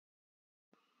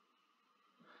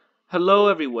Hello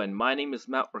everyone, my name is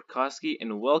Matt Warkowski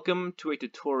and welcome to a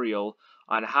tutorial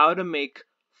on how to make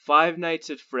Five Nights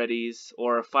at Freddy's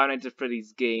or a Five Nights at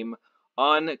Freddy's game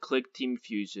on Clickteam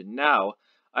Fusion. Now,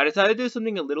 I decided to do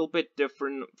something a little bit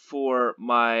different for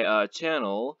my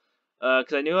channel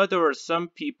because I knew that there were some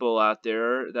people out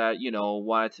there that,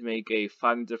 wanted to make a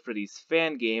Five Nights at Freddy's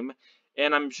fan game,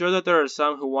 and I'm sure that there are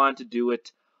some who wanted to do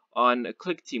it on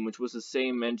Clickteam, which was the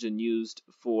same engine used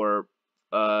for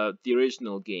the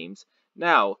original games.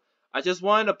 Now, I just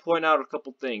wanted to point out a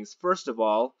couple things. First of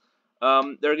all,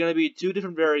 there are going to be two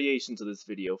different variations of this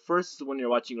video. First is the one you're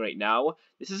watching right now.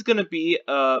 This is going to be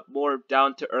a more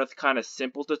down-to-earth kind of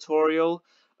simple tutorial.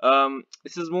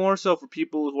 This is more so for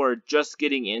people who are just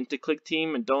getting into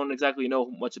Clickteam and don't exactly know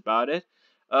much about it.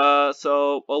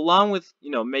 So along with,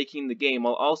 making the game,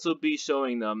 I'll also be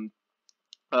showing them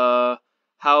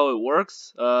how it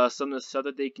works, some of the stuff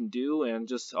that they can do, and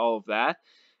just all of that.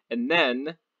 And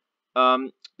then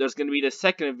there's going to be the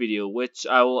second video, which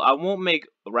I won't make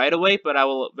right away, but I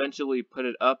will eventually put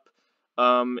it up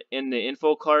in the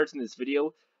info cards in this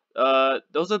video.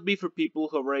 Those would be for people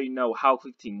who already know how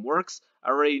Clickteam works,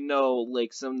 already know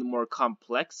like some of the more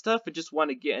complex stuff, and just want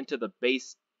to get into the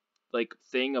base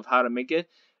thing of how to make it.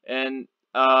 And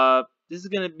this is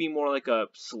going to be more like a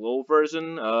slow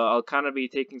version. I'll kind of be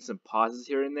taking some pauses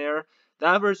here and there.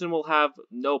 That version will have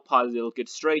no pauses. It'll get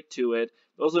straight to it.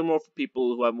 Those are more for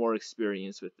people who have more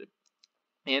experience with it.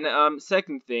 And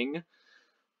second thing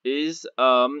is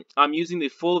I'm using the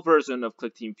full version of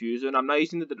Clickteam Fusion. I'm not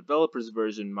using the developer's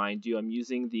version, mind you. I'm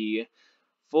using the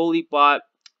fully bought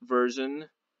version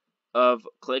of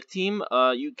Clickteam.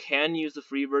 You can use the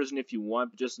free version if you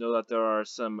want, but just know that there are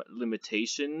some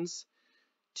limitations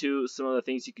to some of the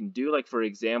things you can do. Like, for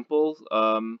example,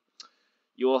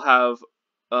 you will have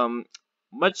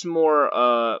much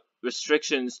more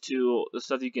restrictions to the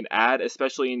stuff you can add,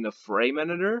 especially in the frame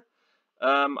editor.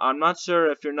 I'm not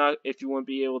sure if you won't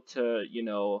be able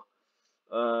to,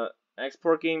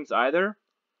 export games either.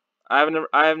 I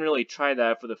haven't really tried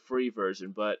that for the free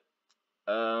version, but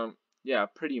yeah,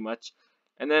 pretty much.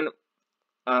 And then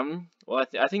well,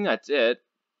 I think that's it.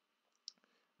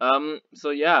 So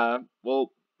yeah,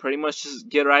 we'll pretty much just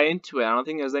get right into it. I don't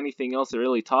think there's anything else to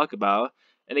really talk about.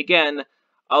 And again,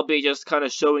 I'll be just kind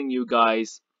of showing you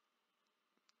guys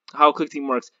how Clickteam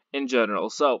works in general.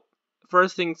 So,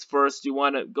 first things first, you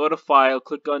want to go to File,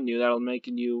 click on New. That'll make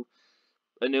a new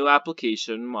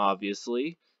application,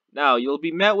 obviously. Now, you'll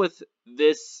be met with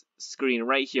this screen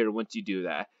right here once you do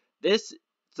that.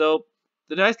 So,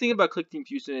 the nice thing about Clickteam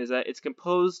Fusion is that it's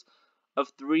composed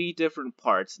of three different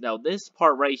parts. Now, this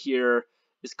part right here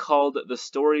is called the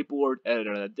storyboard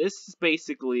editor. This is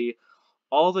basically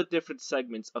all the different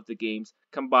segments of the games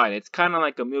combined. It's kind of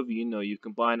like a movie, you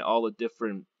combine all the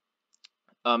different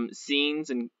scenes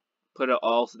and put it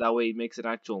all so that way it makes an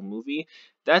actual movie.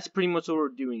 That's pretty much what we're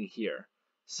doing here.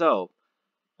 So,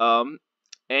 and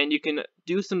you can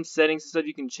do some settings and stuff.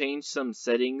 You can change some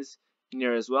settings in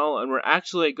here as well, and we're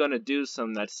actually going to do some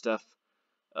of that stuff.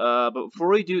 But before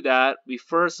we do that, we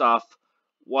first off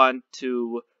want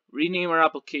to rename our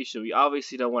application. We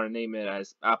obviously don't want to name it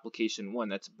as application 1,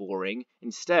 that's boring.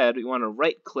 Instead, we want to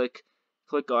right click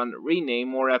on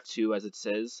rename or F2 as it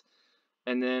says,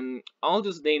 and then I'll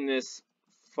just name this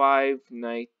Five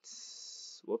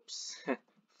Nights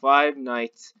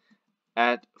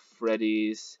at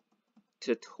Freddy's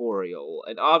tutorial.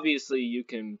 And obviously you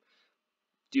can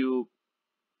do,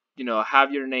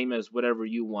 have your name as whatever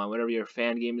you want, whatever your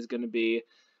fan game is going to be.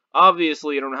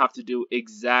 Obviously, you don't have to do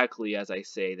exactly as I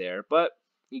say there, but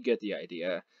you get the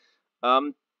idea.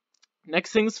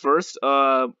 Next things first,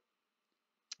 now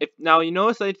you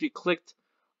notice that if you clicked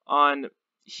on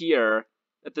here,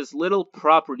 that this little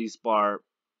properties bar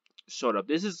showed up.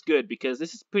 This is good because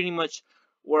this is pretty much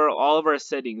where all of our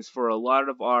settings for a lot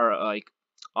of our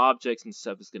objects and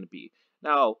stuff is going to be.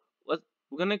 Now,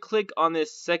 we're going to click on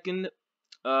this second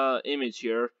image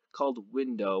here called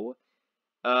window.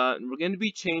 And we're going to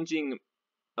be changing,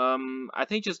 I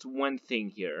think just one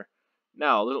thing here.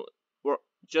 Now, we're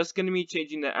just going to be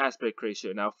changing the aspect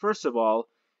ratio. Now, first of all,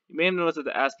 you may have noticed that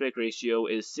the aspect ratio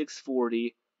is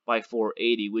 640 by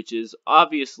 480, which is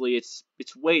obviously, it's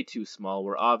way too small.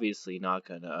 We're obviously not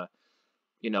going to,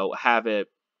 have it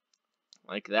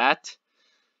like that.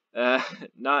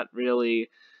 Not really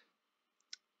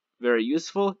very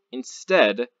useful.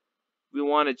 Instead, we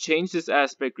want to change this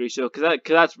aspect ratio because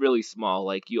that's really small.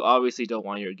 Like, you obviously don't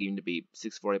want your game to be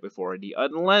 640 by 480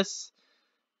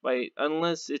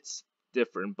 unless it's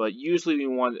different. But usually we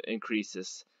want to increase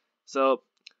this. So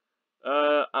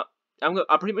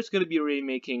I'm pretty much going to be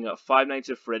remaking Five Nights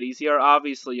at Freddy's here.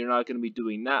 Obviously, you're not going to be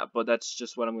doing that, but that's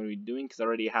just what I'm going to be doing because I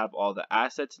already have all the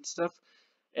assets and stuff.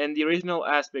 And the original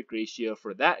aspect ratio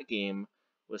for that game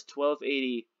was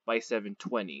 1280 by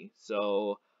 720.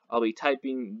 So I'll be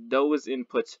typing those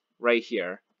inputs right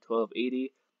here,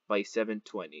 1280 by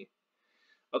 720.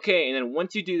 Okay, and then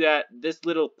once you do that, this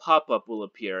little pop-up will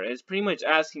appear. It's pretty much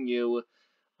asking you,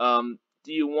 do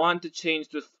you want to change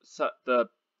the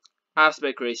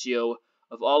aspect ratio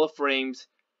of all the frames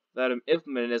that are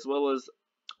implemented as well as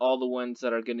all the ones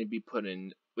that are going to be put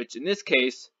in, which in this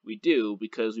case we do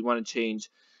because we want to change,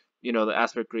 the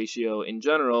aspect ratio in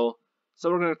general. So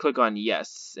we're going to click on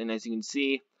yes, and as you can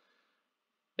see,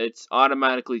 it's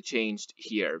automatically changed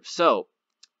here. So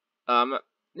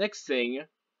next thing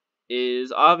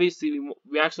is obviously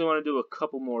we actually want to do a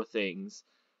couple more things.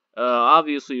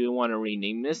 Obviously we want to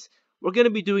rename this. We're going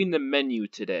to be doing the menu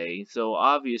today, so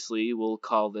obviously we'll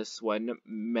call this one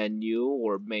menu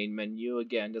or main menu.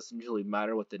 Again, doesn't really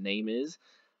matter what the name is,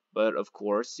 but of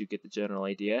course you get the general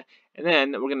idea. And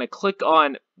then we're going to click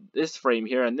on this frame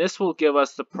here, and this will give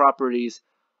us the properties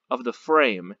of the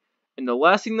frame. And the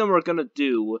last thing that we're going to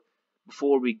do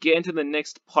before we get into the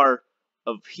next part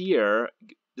of here,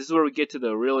 this is where we get to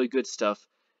the really good stuff,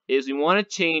 is we want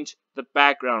to change the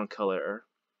background color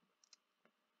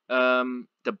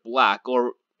to black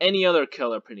or any other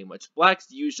color pretty much. Black's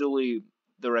usually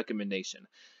the recommendation.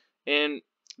 And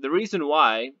the reason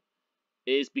why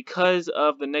is because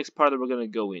of the next part that we're going to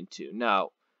go into. Now,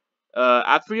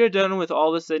 after you're done with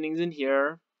all the settings in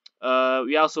here,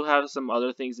 we also have some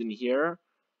other things in here.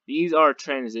 These are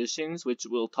transitions, which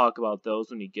we'll talk about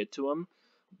those when we get to them.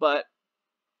 But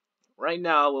right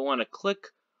now, we want to click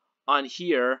on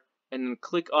here and then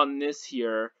click on this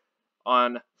here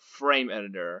on frame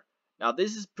editor. Now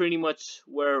this is pretty much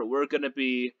where we're going to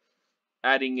be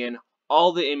adding in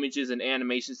all the images and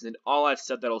animations and all that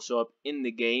stuff that'll show up in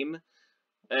the game.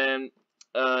 And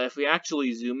if we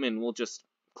actually zoom in, we'll just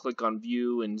click on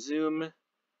view and zoom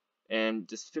and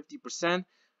just 50%.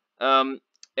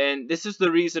 And this is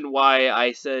the reason why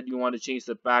I said you want to change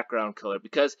the background color,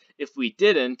 because if we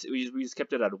didn't, we just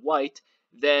kept it at white,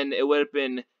 then it would have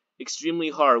been extremely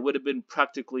hard, would have been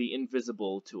practically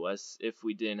invisible to us if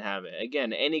we didn't have it.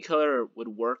 Again, any color would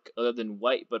work other than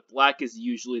white, but black is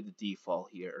usually the default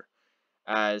here,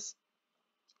 as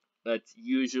that's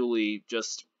usually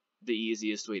just the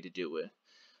easiest way to do it.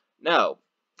 Now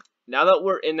that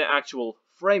we're in the actual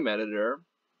frame editor,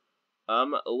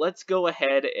 let's go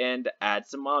ahead and add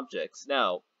some objects.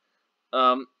 Now,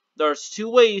 there's two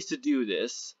ways to do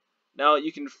this. Now,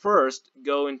 you can first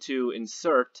go into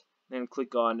Insert and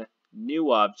click on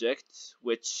New Object,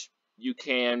 which you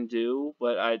can do,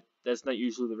 but that's not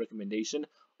usually the recommendation.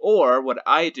 Or what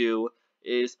I do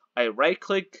is I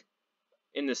right-click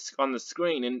on the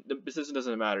screen, and the position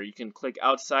doesn't matter. You can click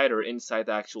outside or inside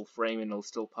the actual frame, and it'll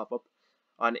still pop up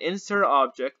on Insert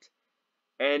Object,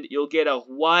 and you'll get a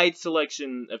wide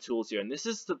selection of tools here. And this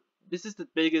is the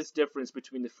biggest difference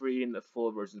between the free and the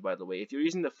full versions, by the way. If you're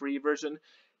using the free version,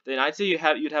 then I'd say you'd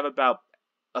have about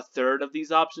a third of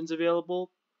these options available.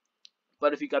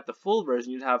 But if you got the full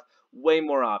version, you'd have way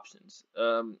more options.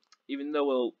 Even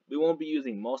though we won't be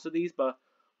using most of these, but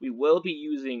we will be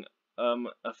using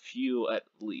a few at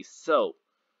least. So,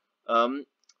 and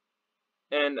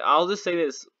I'll just say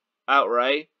this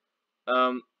outright.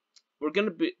 We're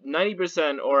gonna be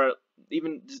 90% or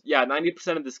even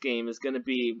 90% of this game is gonna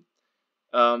be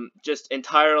just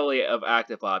entirely of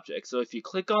active objects. So if you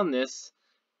click on this,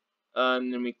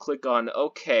 and then we click on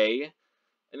OK,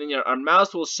 and then our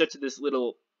mouse will shift to this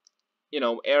little,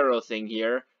 arrow thing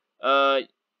here.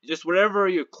 Just wherever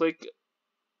you click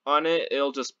on it,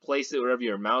 it'll just place it wherever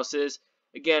your mouse is.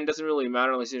 Again, it doesn't really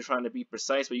matter unless you're trying to be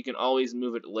precise, but you can always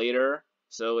move it later,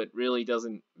 so it really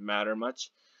doesn't matter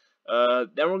much. Then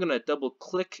we're going to double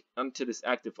click onto this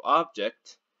active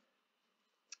object,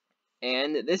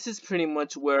 and this is pretty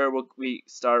much where we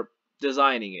start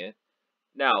designing it.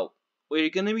 Now, what you're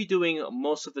going to be doing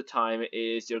most of the time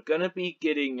is you're going to be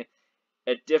getting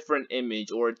a different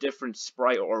image or a different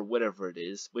sprite or whatever it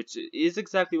is, which is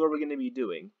exactly what we're going to be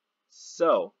doing.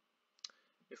 So,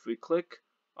 if we click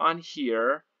on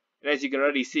here, and as you can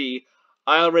already see,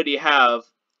 I already have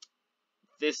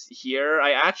this here.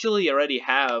 I actually already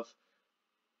have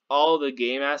all the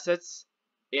game assets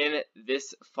in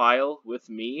this file with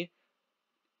me.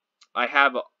 I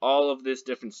have all of this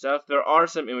different stuff. There are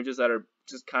some images that are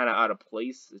just kind of out of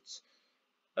place. It's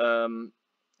a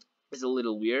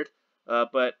little weird.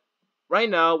 But right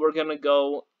now we're gonna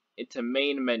go into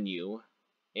main menu,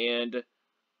 and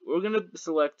we're gonna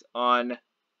select on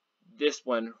this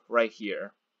one right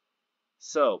here.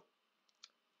 So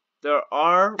there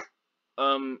are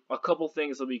a couple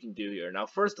things that we can do here. Now,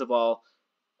 first of all,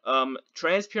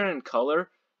 transparent color.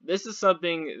 This is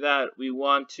something that we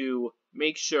want to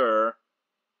make sure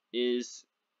is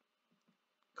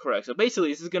correct. So basically,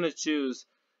 this is going to choose,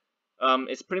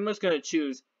 it's pretty much going to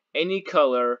choose any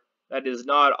color that is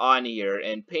not on here,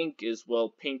 and pink is, well,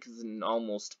 pink is an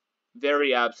almost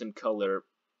very absent color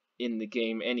in the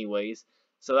game anyways,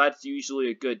 so that's usually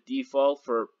a good default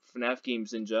for FNaF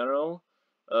games in general.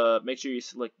 Make sure you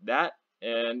select that,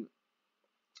 and,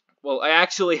 well, I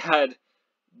actually had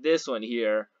this one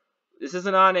here. This is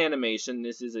an on animation,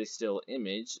 this is a still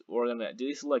image. We're gonna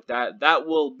deselect that. That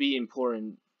will be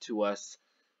important to us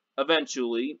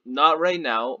eventually, not right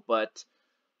now, but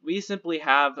we simply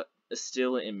have a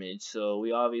still image, so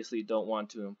we obviously don't want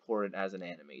to import it as an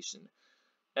animation.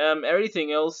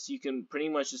 Everything else you can pretty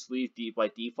much just leave by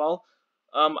default.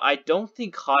 I don't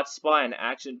think hotspot and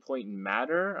action point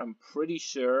matter. I'm pretty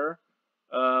sure.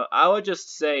 I would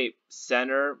just say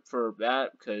center for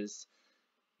that, because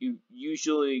you're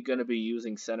usually gonna be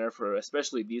using center for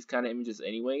especially these kind of images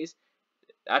anyways.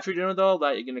 After you're done with all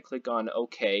that, you're gonna click on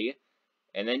OK,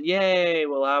 and then yay,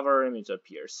 we'll have our image up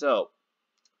here. So,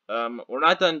 we're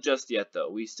not done just yet though.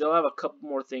 We still have a couple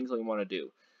more things we want to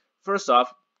do. First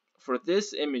off, for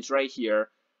this image right here,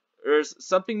 there's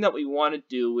something that we want to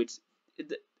do which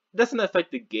it doesn't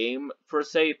affect the game per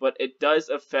se, but it does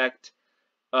affect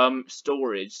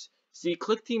storage. See,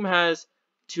 Clickteam has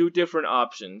two different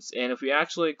options, and if we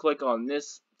actually click on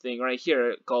this thing right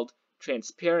here called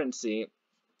transparency,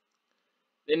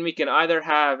 then we can either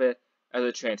have it as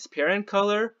a transparent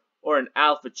color or an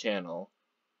alpha channel.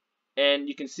 And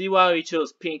you can see why we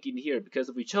chose pink in here, because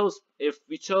if we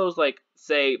chose like,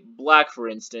 say, black for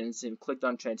instance, and clicked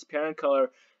on transparent color,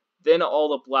 then all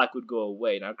the black would go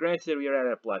away. Now granted, we are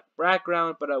at a black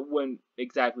background, but I wouldn't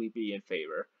exactly be in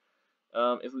favor.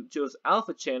 If we chose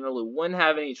alpha channel, it wouldn't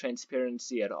have any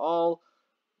transparency at all,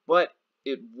 but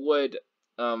it would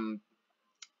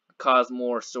cause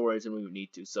more storage than we would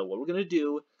need to. So what we're going to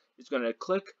do is going to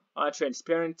click on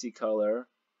transparency color.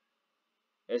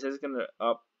 It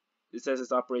says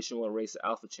this operation will erase the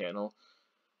alpha channel.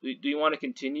 Do you want to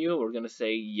continue? We're going to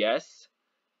say yes.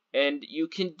 And you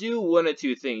can do one of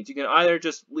two things. You can either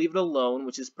just leave it alone,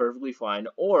 which is perfectly fine,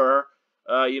 or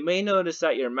you may notice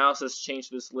that your mouse has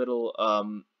changed this little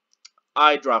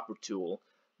eyedropper tool.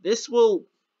 This will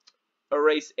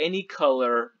erase any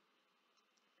color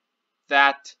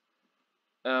that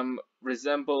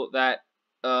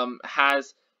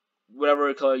has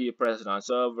whatever color you press it on.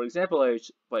 So, for example, I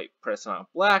press on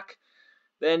black,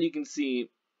 then you can see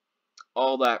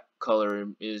all that color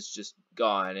is just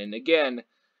gone. And again,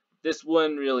 this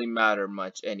wouldn't really matter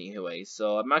much anyway.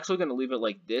 So I'm actually going to leave it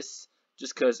like this,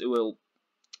 just because it will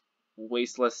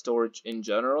waste less storage in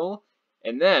general.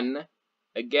 And then,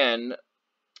 again,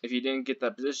 if you didn't get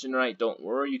that position right, don't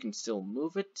worry, you can still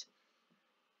move it.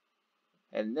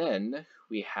 And then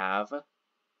we have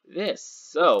this.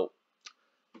 So,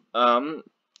 and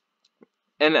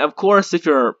of course, if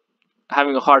you're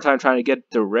having a hard time trying to get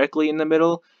directly in the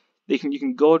middle, you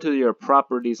can go to your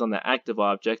properties on the active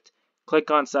object,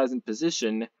 click on size and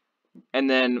position, and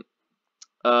then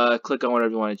click on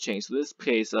whatever you want to change. So in this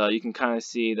case, you can kind of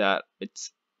see that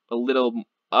it's a little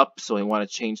up, so we want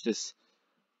to change this.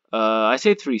 I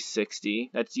say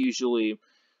 360. That's usually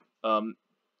how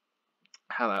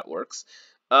that works.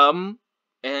 And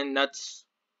that's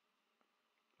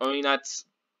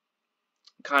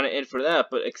kind of it for that.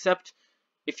 But except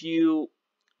if you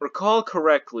recall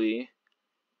correctly,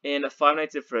 in Five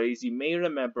Nights at Freddy's, you may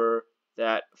remember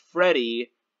that Freddy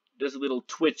does a little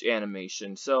twitch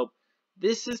animation. So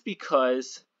this is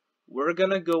because we're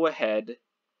gonna go ahead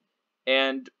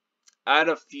and add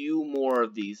a few more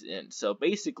of these in. So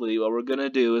basically what we're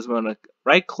gonna do is we're gonna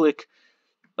right click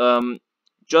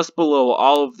just below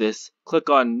all of this, click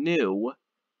on new,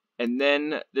 and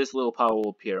then this little pop will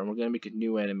appear, and we're gonna make a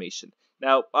new animation.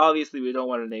 Now obviously we don't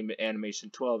want to name it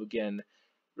animation 12 again.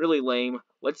 Really lame.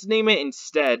 Let's name it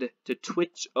instead to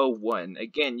Twitch 01.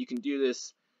 Again, you can do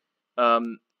this,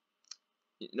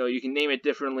 you can name it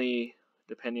differently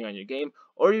depending on your game,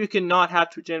 or you can not have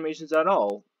Twitch animations at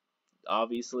all,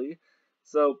 obviously.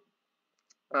 So,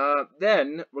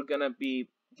 then we're gonna be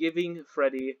giving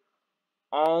Freddy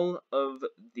all of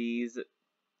these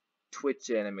Twitch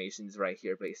animations right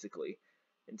here, basically.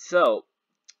 And so,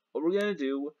 what we're gonna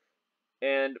do,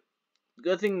 and the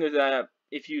good thing is that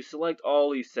if you select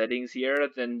all these settings here,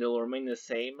 then they'll remain the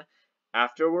same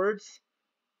afterwards.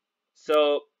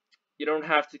 So you don't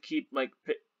have to keep like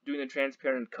doing the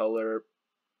transparent color,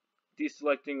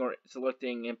 deselecting or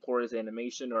selecting import as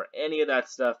animation or any of that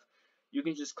stuff. You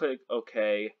can just click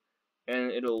OK,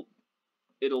 and it'll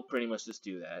pretty much just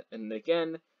do that. And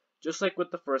again, just like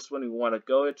with the first one, we want to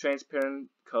go to transparent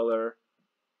color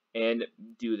and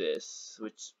do this,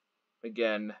 which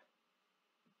again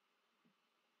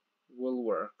will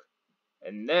work.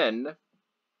 And then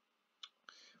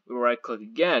we right click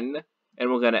again, and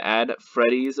we're going to add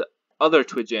Freddy's other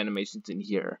Twitch animations in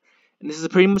here. And this is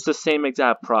pretty much the same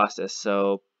exact process,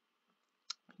 so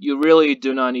you really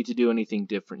do not need to do anything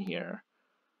different here.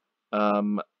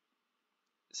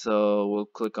 So we'll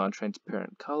click on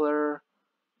transparent color,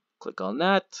 click on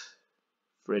that.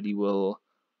 Freddy will,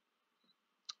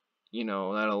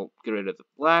 that'll get rid of the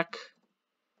black.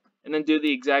 And then do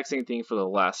the exact same thing for the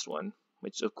last one,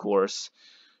 which of course,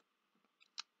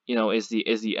 is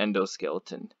the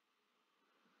endoskeleton.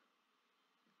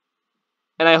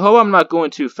 And I hope I'm not going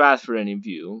too fast for any of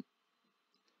you,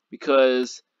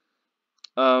 because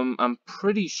I'm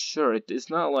pretty sure it is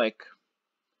not like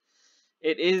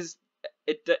it is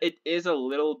a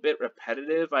little bit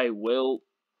repetitive, I will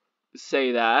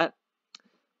say that,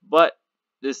 but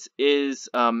this is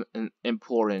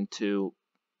important to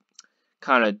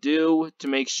kind of do to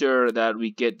make sure that we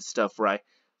get stuff right.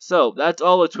 So that's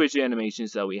all the Twitch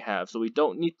animations that we have, so we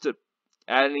don't need to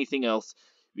add anything else.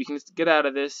 We can just get out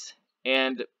of this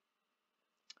and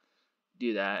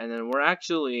do that, and then we're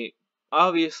actually,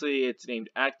 obviously it's named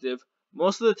active.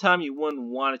 Most of the time you wouldn't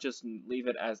want to just leave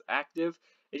it as active.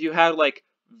 If you had like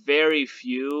very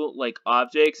few like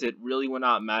objects, it really would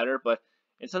not matter, but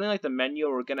in something like the menu,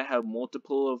 we're gonna have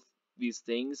multiple of these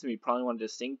things and we probably want to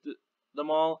sync them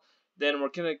all. Then we're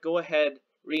gonna go ahead,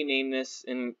 rename this,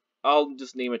 and I'll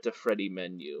just name it to Freddy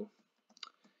menu.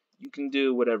 You can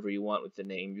do whatever you want with the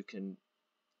name.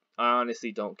 I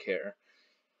honestly don't care.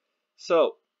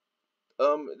 So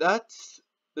that's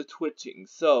the twitching.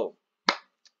 So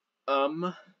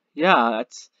yeah,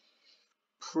 that's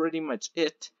pretty much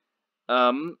it.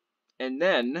 And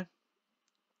then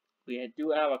we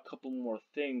do have a couple more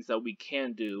things that we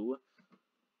can do.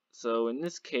 So in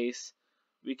this case,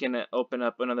 we can open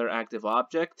up another active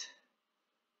object,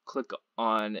 click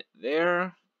on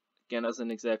there. Again,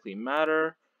 doesn't exactly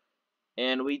matter.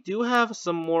 And we do have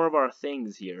some more of our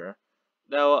things here.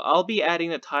 Now, I'll be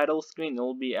adding the title screen, and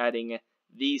we'll be adding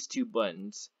these two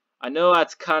buttons. I know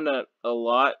that's kind of a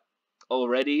lot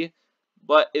already,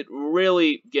 but it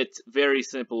really gets very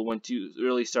simple once you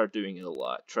really start doing it a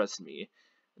lot, trust me.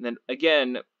 And then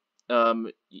again,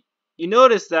 you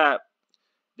notice that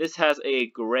this has a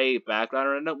gray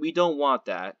background, and we don't want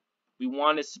that. We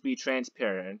want it to be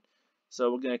transparent.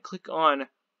 So we're going to click on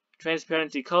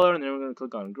transparency color, and then we're going to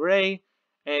click on gray,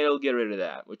 and it'll get rid of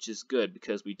that, which is good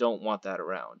because we don't want that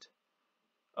around.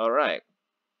 Alright.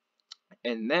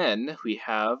 And then we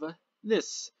have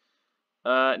this.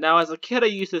 Now, as a kid, I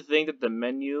used to think that the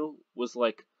menu was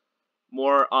like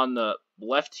more on the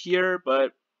left here,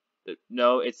 but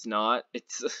no, it's not.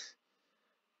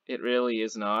 It really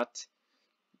is not.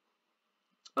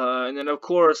 And then, of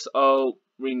course, I'll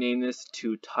rename this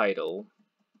to title.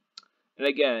 And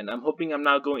again, I'm hoping I'm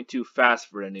not going too fast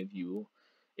for any of you.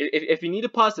 If you need to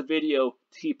pause the video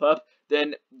to keep up,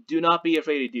 then do not be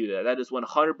afraid to do that. That is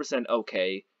 100%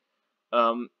 okay.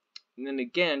 And then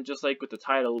again, just like with the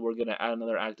title, we're going to add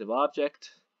another active object.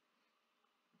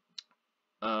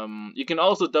 You can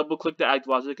also double click the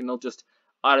active object and it'll just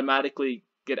automatically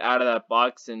get out of that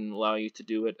box and allow you to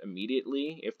do it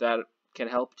immediately, if that can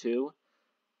help too.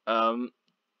 We're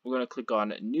going to click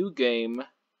on New Game.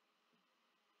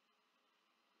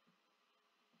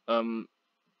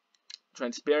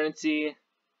 Transparency,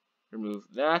 remove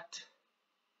that.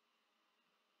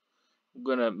 I'm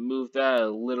gonna move that a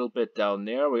little bit down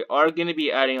there. We are gonna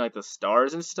be adding like the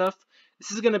stars and stuff.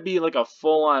 This is gonna be like a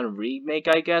full-on remake,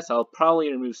 I guess. I'll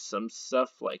probably remove some stuff,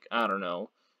 like, I don't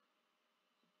know.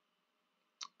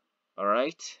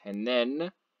 Alright, and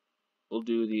then we'll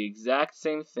do the exact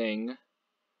same thing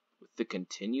with the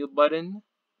continue button.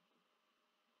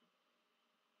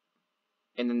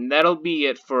 And then that'll be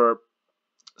it for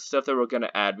stuff that we're going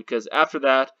to add, because after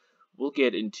that, we'll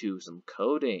get into some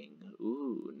coding.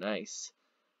 Ooh, nice.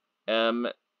 And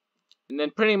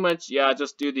then pretty much, yeah,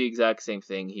 just do the exact same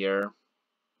thing here.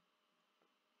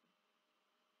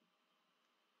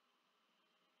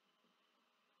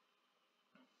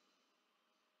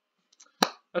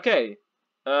 Okay,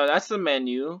 that's the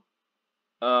menu.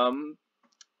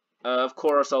 Of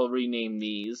course, I'll rename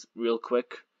these real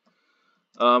quick.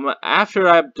 After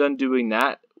I'm done doing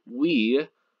that, we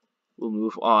will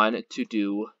move on to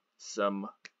do some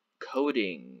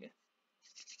coding.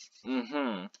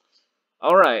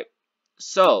 Alright,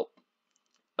 so,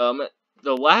 the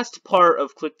last part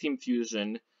of Clickteam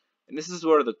Fusion, and this is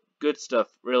where the good stuff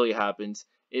really happens,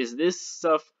 is this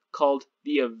stuff called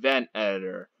the event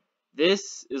editor.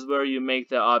 This is where you make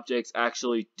the objects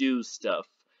actually do stuff.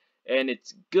 And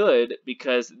it's good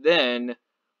because then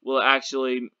we'll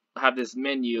actually have this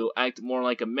menu act more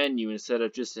like a menu instead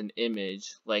of just an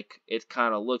image like it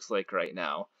kind of looks like right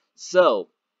now. So,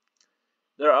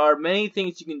 there are many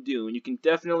things you can do, and you can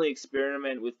definitely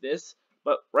experiment with this,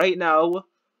 but right now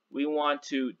we want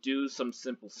to do some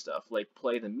simple stuff like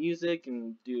play the music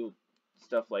and do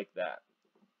stuff like that.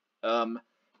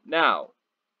 Now,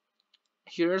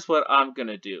 here's what I'm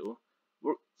gonna do.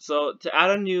 So to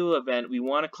add a new event, we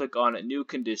want to click on a new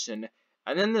condition,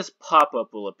 and then this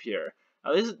pop-up will appear.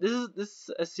 Now this is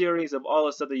a series of all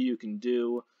the stuff that you can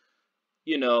do,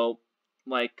 you know,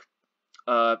 like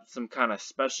some kind of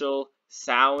special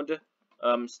sound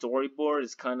storyboard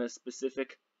is kind of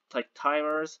specific, like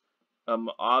timers,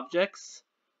 objects,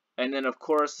 and then of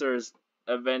course there's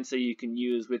events that you can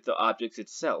use with the objects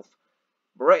itself.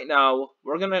 But right now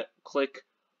we're gonna click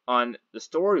on the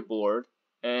storyboard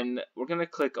and we're gonna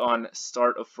click on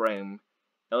start a frame.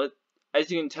 Now,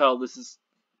 as you can tell, this is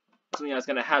something that's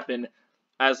gonna happen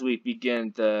as we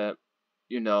begin the,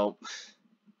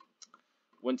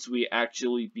 once we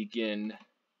actually begin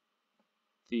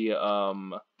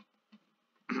the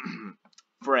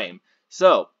frame.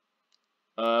 So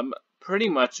pretty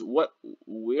much what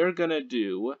we're gonna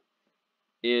do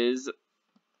is,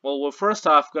 well, we're first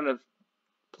off gonna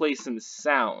play some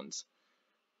sounds.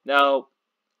 Now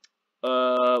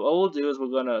what we'll do is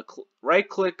we're gonna right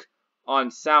click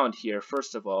on sound here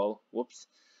first of all. Whoops.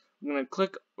 I'm gonna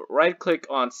right click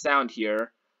on sound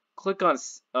here, click on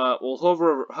we'll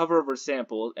hover over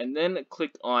sample, and then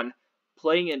click on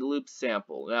playing in loop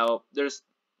sample. Now there's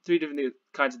three different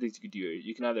kinds of things you can do.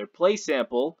 You can either play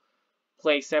sample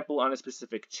on a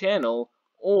specific channel,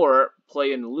 or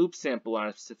play in loop sample on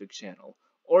a specific channel.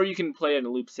 Or you can play in a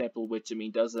loop sample, which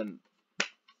doesn't.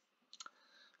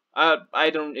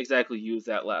 I don't exactly use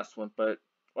that last one, but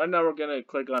right now we're gonna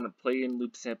click on a play in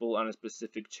loop sample on a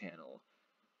specific channel.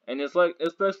 And it's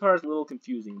this part is a little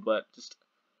confusing, but just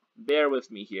bear with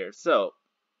me here. So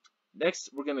next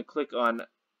we're gonna click on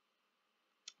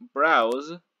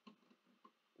browse.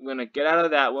 We're gonna get out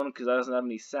of that one because that doesn't have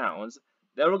any sounds.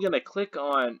 Then we're gonna click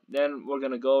on. Then we're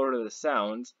gonna go over to the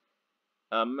sounds.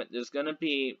 There's gonna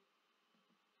be.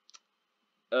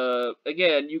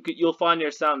 Again, you'll find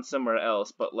your sound somewhere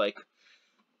else, but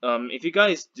if you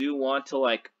guys do want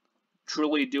to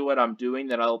truly do what I'm doing,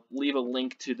 then I'll leave a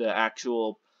link to the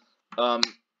actual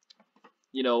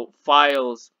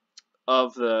files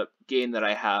of the game that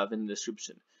I have in the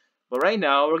description. But right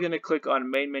now we're gonna click on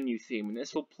main menu theme, and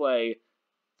this will play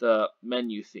the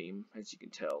menu theme, as you can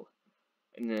tell.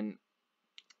 And then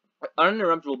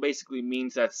uninterruptible basically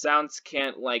means that sounds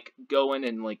can't go in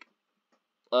and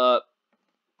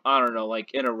I don't know,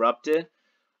 interrupt it.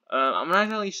 I'm not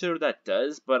really sure what that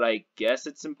does, but I guess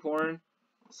it's important.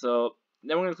 So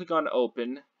then we're gonna click on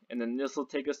open, and then this will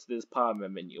take us to this pop-up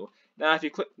menu. Now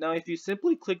if you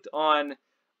simply clicked on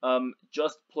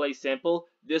just play sample,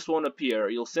 this won't appear.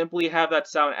 You'll simply have that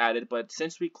sound added, but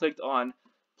since we clicked on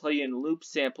play in loop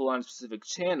sample on a specific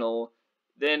channel,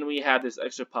 then we have this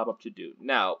extra pop-up to do.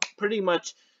 Now, pretty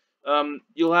much,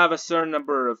 you'll have a certain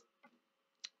number of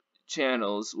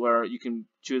channels where you can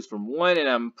choose from one, and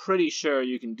I'm pretty sure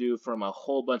you can do from a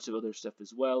whole bunch of other stuff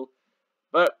as well.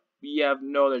 But we have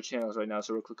no other channels right now,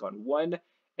 so we'll click on one,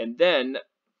 and then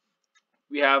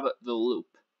we have the loop.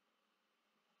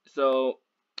 So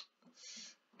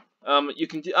you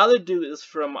can either do this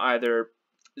from either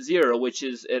 0, which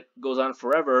is it goes on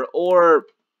forever, or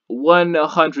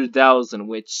 100,000,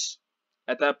 which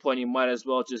at that point you might as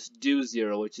well just do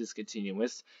 0, which is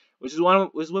continuous, which is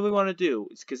what we want to do.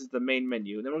 It's because it's the main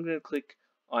menu. And then we're going to click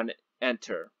on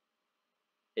enter,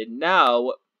 and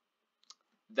now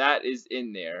that is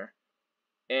in there.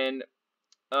 And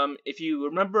if you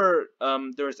remember,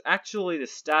 there's actually the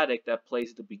static that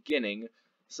plays at the beginning.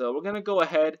 So we're going to go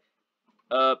ahead,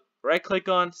 right click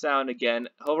on sound again,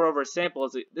 hover over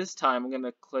samples. This time I'm going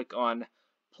to click on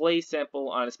play sample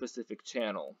on a specific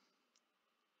channel.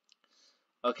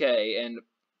 Okay, and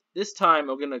this time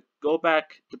we're going to go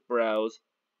back to browse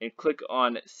and click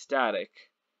on static,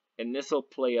 and this will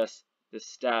play us the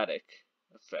static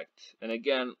effect. And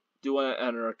again, do want it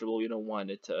uninterruptible, you don't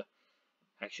want it to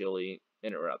actually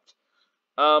interrupt.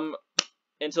 And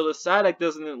so the static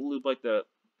doesn't loop like the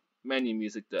menu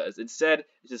music does. Instead,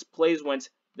 it just plays once,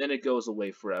 then it goes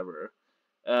away forever.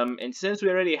 And since we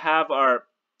already have our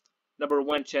number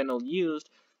 1 channel used,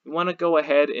 we want to go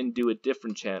ahead and do a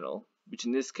different channel, which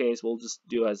in this case we'll just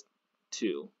do as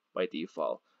 2 by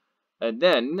default. And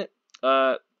then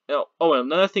Oh, and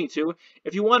another thing too,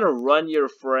 if you want to run your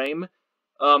frame,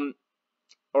 or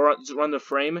just run the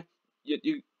frame,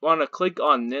 you want to click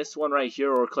on this one right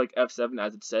here, or click F7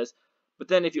 as it says. But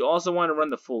then if you also want to run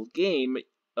the full game,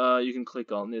 you can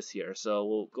click on this here. So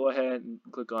we'll go ahead and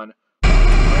click on,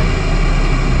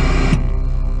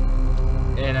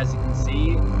 and as you can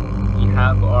see, we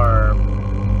have our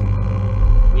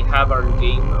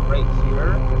game right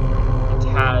here. It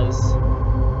has.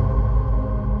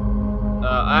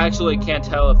 I actually can't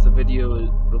tell if the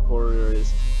video recorder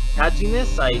is catching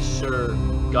this. I sure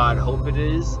God hope it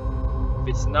is. If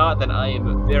it's not, then I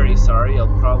am very sorry.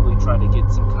 I'll probably try to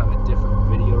get some kind of different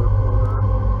video recorder.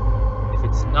 If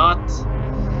it's not,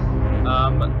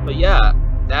 but yeah,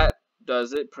 that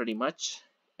does it pretty much.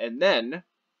 And then,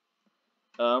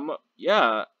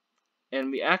 yeah,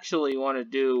 and we actually want to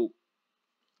do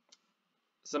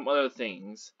some other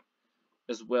things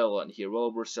as well on here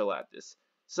while we're still at this.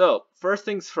 So, first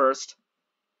things first,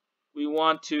 we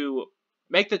want to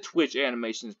make the Twitch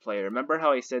animations play. Remember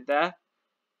how I said that?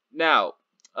 Now,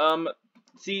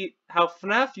 see how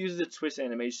FNaF uses its Twitch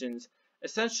animations.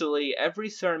 Essentially, every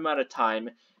certain amount of time,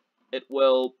 it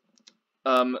will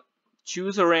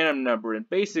choose a random number, and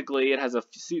basically, it has a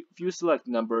few select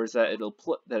numbers that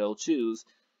it'll choose.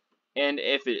 And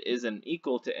if it isn't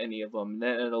equal to any of them,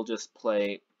 then it'll just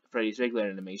play Freddy's regular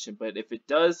animation. But if it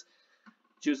does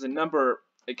choose a number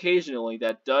occasionally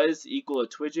that does equal a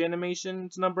Twitch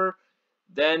animations number,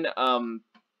 then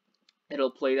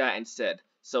it'll play that instead.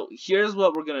 So here's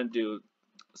what we're gonna do.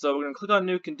 So we're gonna click on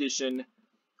new condition,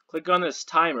 click on this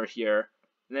timer here,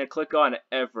 and then click on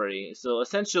every. So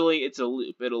essentially it's a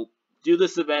loop. It'll do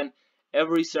this event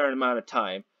every certain amount of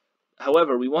time.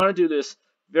 However, we want to do this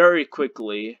very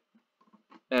quickly,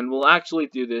 and we'll actually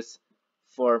do this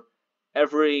for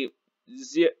every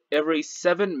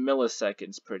 7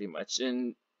 milliseconds pretty much,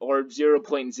 or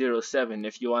 0.07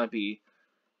 if you want to be.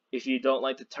 If you don't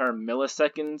like the term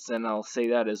milliseconds, then I'll say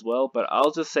that as well, but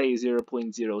I'll just say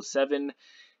 0.07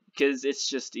 because it's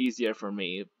just easier for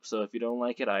me. So if you don't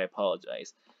like it, I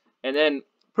apologize. And then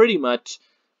pretty much,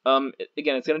 again,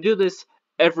 it's going to do this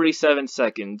every 7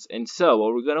 seconds. And so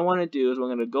what we're going to want to do is we're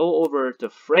going to go over to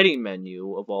Freddy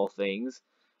menu of all things,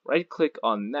 right click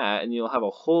on that, and you'll have a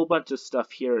whole bunch of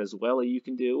stuff here as well that you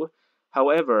can do.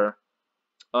 However,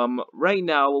 right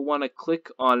now we'll want to click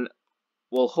on,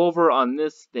 we'll hover on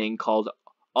this thing called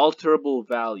alterable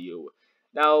value.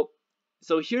 Now,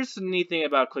 so here's the neat thing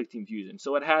about Clickteam Fusion.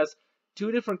 So it has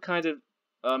two different kinds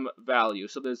of value.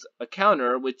 So there's a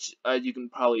counter, which as you can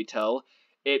probably tell,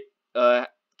 it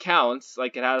counts,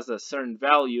 like it has a certain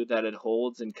value that it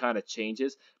holds and kind of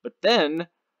changes. But then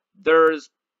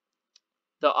there's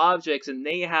the objects, and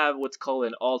they have what's called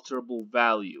an alterable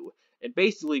value. And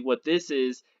basically what this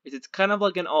is it's kind of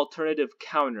like an alternative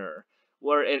counter,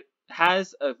 where it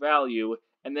has a value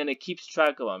and then it keeps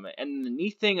track of them. And the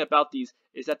neat thing about these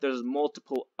is that there's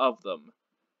multiple of them.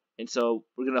 And so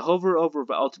we're going to hover over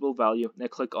alterable value and then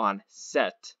click on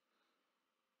set.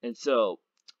 And so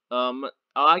I'll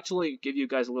actually give you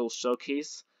guys a little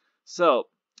showcase. So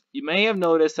you may have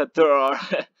noticed that there are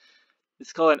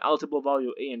it's called an alterable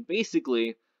value A, and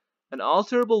basically an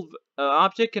alterable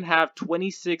object can have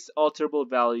 26 alterable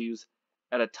values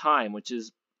at a time, which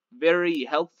is very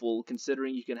helpful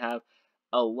considering you can have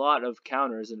a lot of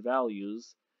counters and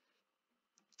values.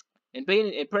 And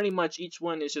pretty much each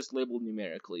one is just labeled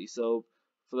numerically. So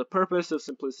for the purpose of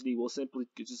simplicity, we'll simply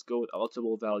just go with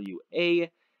alterable value A.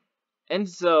 And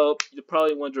so you're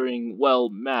probably wondering, well,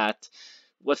 Matt,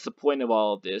 what's the point of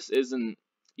all of this?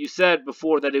 You said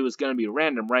before that it was going to be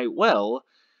random, right? Well,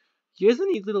 here's a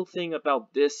neat little thing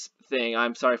about this thing.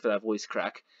 I'm sorry for that voice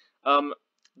crack.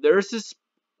 There's this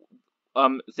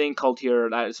thing called here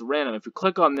that is random. If you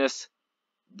click on this,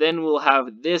 then we'll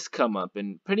have this come up,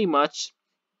 and pretty much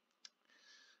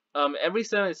every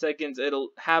 7 seconds it'll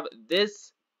have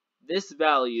this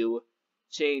value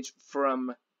change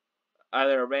from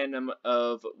either a random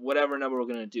of whatever number we're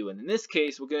going to do. And in this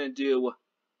case, we're going to do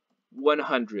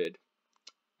 100.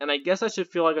 And I guess I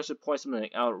should point something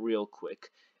out real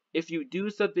quick. If you do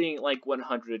something like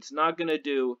 100, it's not going to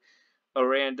do a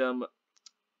random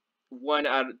 1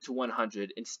 out to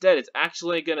 100. Instead, it's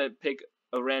actually going to pick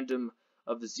a random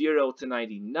of 0 to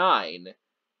 99.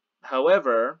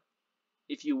 However,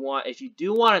 if you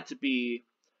do want it to be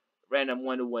random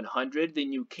 1 to 100,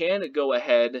 then you can go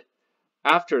ahead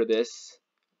after this,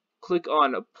 click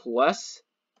on plus,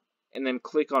 and then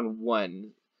click on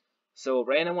 1. So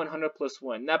random 100 plus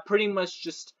 1. That pretty much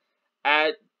just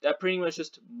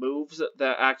moves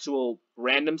the actual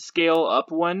random scale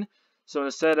up 1. So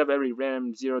instead of every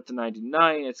random 0 to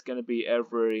 99, it's going to be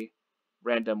every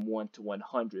random 1 to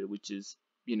 100, which is,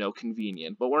 you know,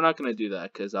 convenient. But we're not going to do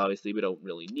that because obviously we don't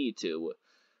really need to.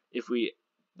 If we,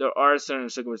 there are certain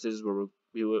circumstances where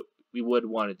we would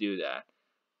want to do that.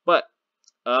 But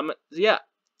yeah,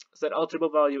 set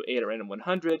alterable value 8 at random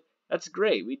 100. That's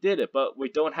great, we did it, but we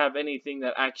don't have anything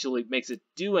that actually makes it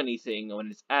do anything when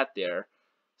it's at there.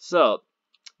 So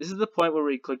this is the point where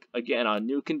we click again on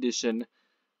new condition.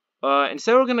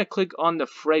 Instead, we're going to click on the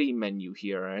Freddy menu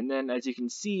here, and then as you can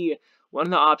see, one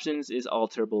of the options is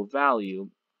alterable value,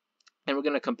 and we're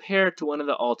going to compare to one of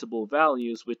the alterable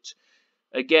values, which,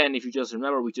 again, if you just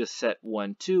remember, we just set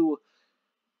 1, 2,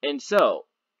 and so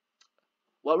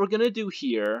what we're going to do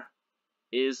here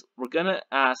is we're going to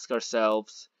ask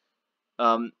ourselves,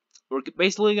 we're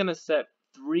basically going to set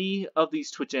 3 of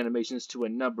these Twitch animations to a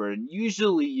number, and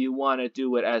usually you want to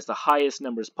do it as the highest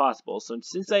number as possible. So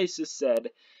since I just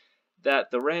said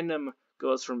that the random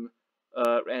goes from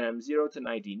random 0 to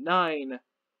 99,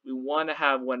 we want to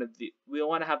have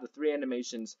the 3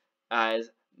 animations as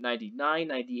 99,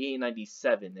 98,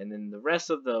 97, and then the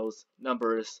rest of those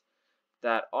numbers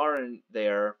that aren't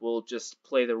there will just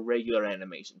play the regular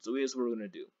animation. So here's what we're going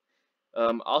to do.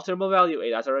 Alterable value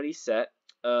 8, that's already set.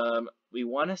 We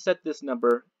want to set this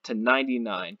number to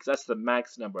 99, because that's the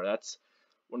max number. That's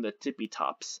one of the tippy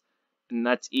tops. And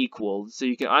that's equal. So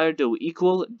you can either do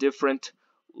equal, different,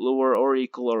 lower or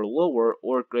equal or lower,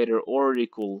 or greater or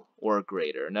equal or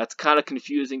greater. And that's kind of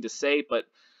confusing to say, but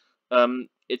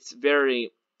it's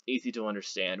very easy to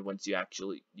understand once you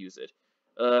actually use it.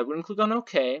 We're going to click on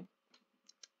OK.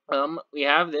 We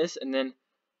have this, and then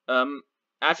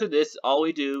after this, all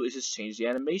we do is just change the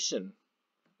animation.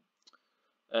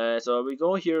 So we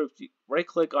go here, right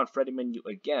click on Freddy menu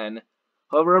again,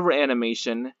 hover over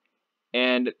animation,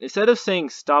 and instead of saying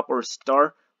stop or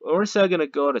start, we're instead going to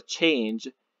go to change,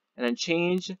 and then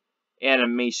change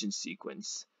animation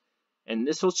sequence. And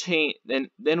this will change, then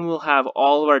we'll have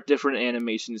all of our different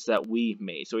animations that we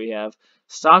made. So we have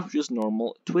stop, which is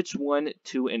normal, Twitch 1,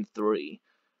 2, and 3.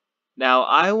 Now,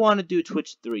 I want to do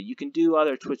Twitch 3. You can do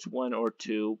either Twitch 1 or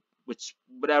 2, which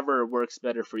whatever works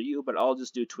better for you, but I'll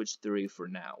just do Twitch 3 for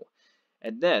now.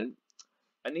 And then,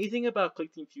 a neat thing about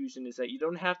Clickteam Fusion is that you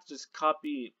don't have to just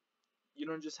copy, you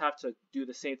don't just have to do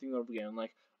the same thing over again.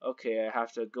 Like, okay, I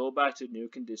have to go back to new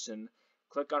condition,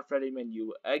 click on Freddy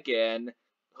menu again,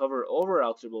 hover over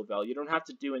alterable value. You don't have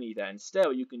to do any of that. Instead,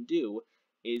 what you can do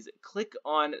is click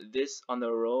on this on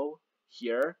the row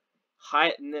here,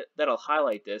 that'll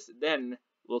highlight this, then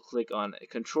we'll click on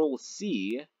Control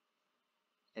C,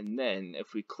 and then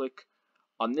if we click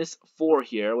on this 4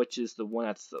 here, which is the one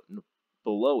that's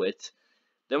below it,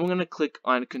 then we're going to click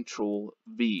on Control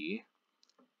V,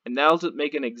 and that'll just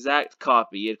make an exact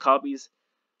copy. It copies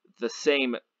the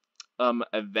same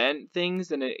event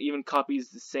things, and it even copies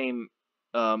the same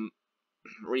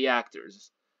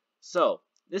reactors. So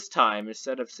this time,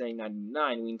 instead of saying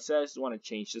 99, we instead just want to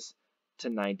change this to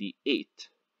 98,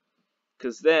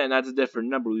 because then that's a different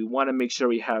number. We want to make sure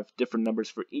we have different numbers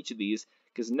for each of these,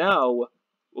 because now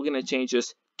we're going to change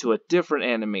this to a different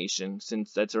animation,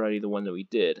 since that's already the one that we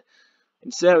did.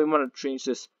 Instead, we want to change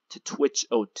this to Twitch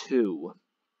 02,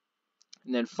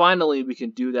 and then finally we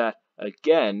can do that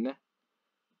again.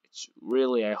 Which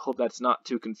really, I hope that's not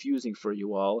too confusing for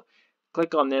you all.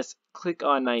 Click on this, click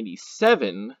on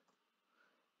 97,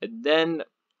 and then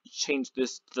change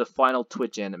this to the final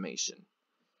Twitch animation.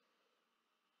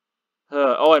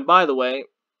 Oh, and by the way,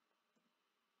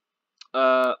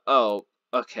 oh,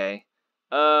 okay.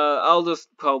 I'll just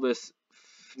call this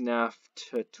FNaF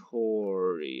tutorial.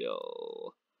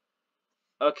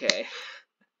 Okay.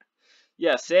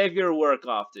 Yeah, save your work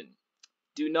often.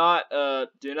 Do not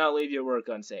leave your work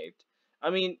unsaved.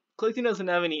 I mean, Clickteam doesn't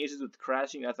have any issues with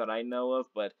crashing, not that I know of,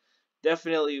 but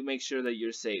definitely make sure that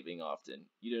you're saving often.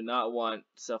 You do not want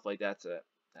stuff like that to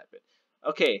happen.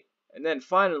 Okay, and then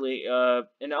finally,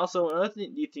 and also another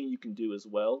neat thing you can do as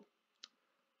well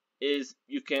is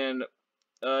you can,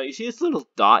 you see this little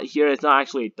dot here? It's not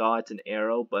actually a dot, it's an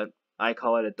arrow, but I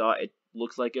call it a dot. It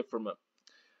looks like it from a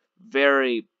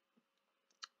very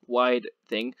wide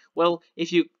thing. Well,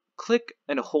 if you click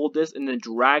and hold this and then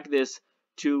drag this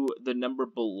to the number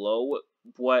below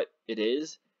what it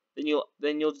is, then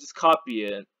you'll just copy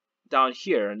it down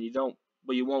here, and you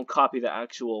won't copy the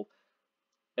actual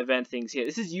event things here.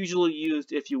 This is usually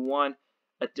used if you want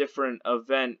a different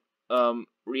event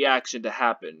reaction to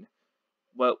happen,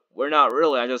 but we're not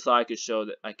really. I just thought I could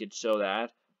show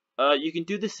that. You can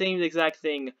do the same exact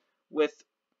thing with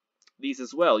these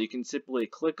as well. You can simply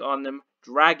click on them,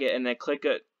 drag it, and then click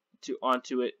it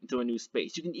onto a new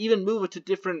space. You can even move it to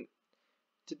different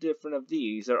of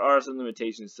these. There are some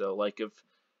limitations though, like if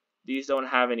These don't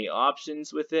have any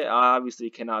options with it. Obviously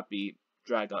cannot be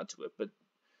dragged onto it. But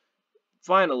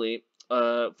finally,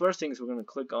 first things we're going to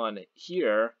click on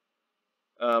here.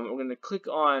 We're going to click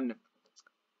on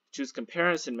choose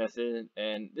comparison method,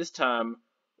 and this time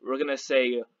we're going to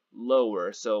say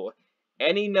lower. So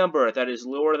any number that is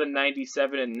lower than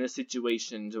 97 in this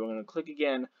situation. So we're going to click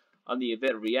again on the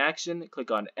event reaction,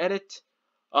 click on edit.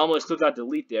 Almost click on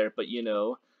delete there, but you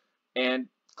know, and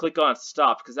click on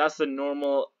stop because that's the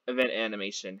normal event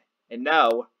animation. And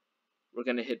now we're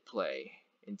going to hit play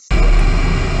and see.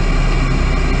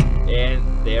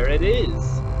 And there it is.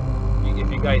 If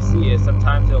you guys see it,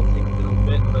 sometimes it'll take a little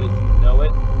bit, but if you know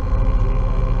it,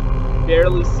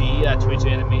 barely see that Twitch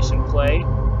animation play.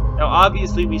 Now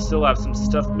obviously we still have some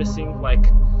stuff missing, like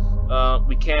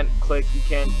we can't click, we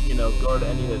can't, you know, go to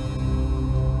any of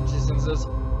the distances.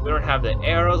 We don't have the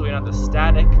arrows, we don't have the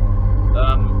static.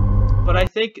 But I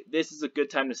think this is a good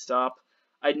time to stop.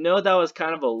 I know that was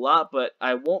kind of a lot, but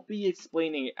I won't be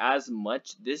explaining as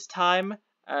much this time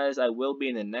as I will be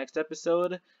in the next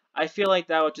episode. I feel like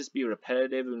that would just be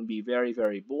repetitive and be very,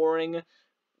 very boring,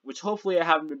 which hopefully I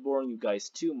haven't been boring you guys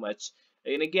too much.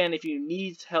 And again, if you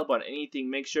need help on anything,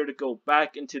 make sure to go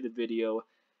back into the video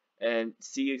and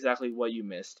see exactly what you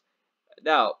missed.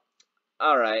 Now,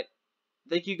 alright,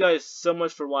 thank you guys so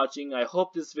much for watching. I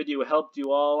hope this video helped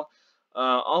you all.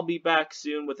 I'll be back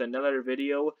soon with another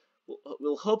video.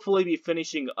 We'll hopefully be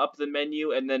finishing up the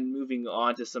menu and then moving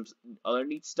on to some other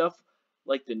neat stuff,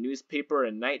 like the newspaper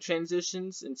and night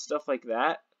transitions and stuff like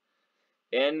that.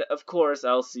 And of course,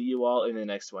 I'll see you all in the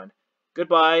next one.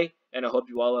 Goodbye, and I hope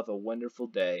you all have a wonderful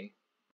day.